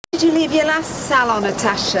did you leave your last salon,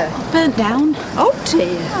 Natasha? Burnt down. Oh,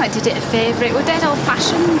 dear. Oh, I did it a favour. It were dead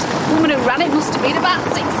old-fashioned. The woman who ran it must have been about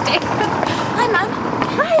 60. Hi, Mum.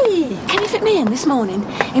 Hi. Can you fit me in this morning,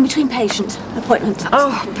 in between patient appointments?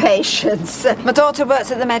 Oh, patience. My daughter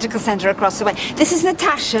works at the medical centre across the way. This is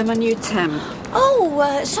Natasha, my new temp.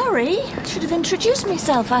 Oh, sorry. I should have introduced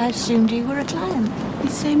myself. I assumed you were a client.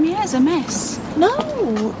 You say me as a mess. No,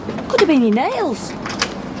 could have been your nails.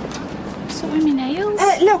 So are my nails?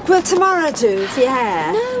 Look, will tomorrow do for your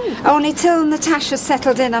hair? No. Only till Natasha's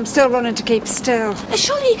settled in. I'm still running to keep still.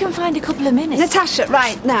 Surely you can find a couple of minutes. Natasha,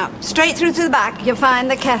 right, now, straight through to the back, you'll find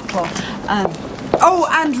the kettle. Oh,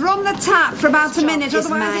 and run the tap for about a minute,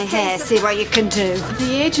 otherwise my hair, see what you can do.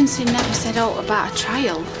 The agency never said aught about a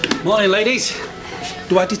trial. Morning, ladies.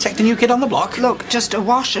 Do I detect a new kid on the block? Look, just a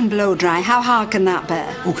wash and blow dry. How hard can that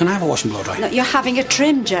be? Oh, can I have a wash and blow dry? No, you're having a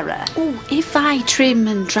trim, Gerard. Oh, if I trim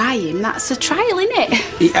and dry him, that's a trial,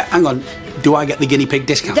 innit? Yeah, hang on. Do I get the guinea pig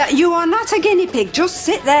discount? You are not a guinea pig. Just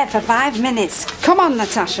sit there for 5 minutes. Come on,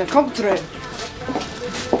 Natasha, come through.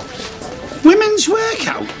 Women's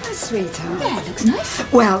workout? Sweetheart. Yeah, it looks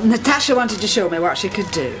nice. Well, Natasha wanted to show me what she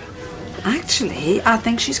could do. Actually, I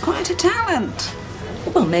think she's quite a talent.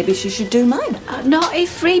 Well, maybe she should do mine. Not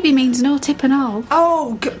if freebie means no tip and all.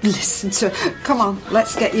 Oh, listen to her. Come on,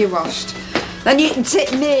 let's get you washed. Then you can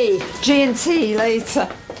tip me G&T later.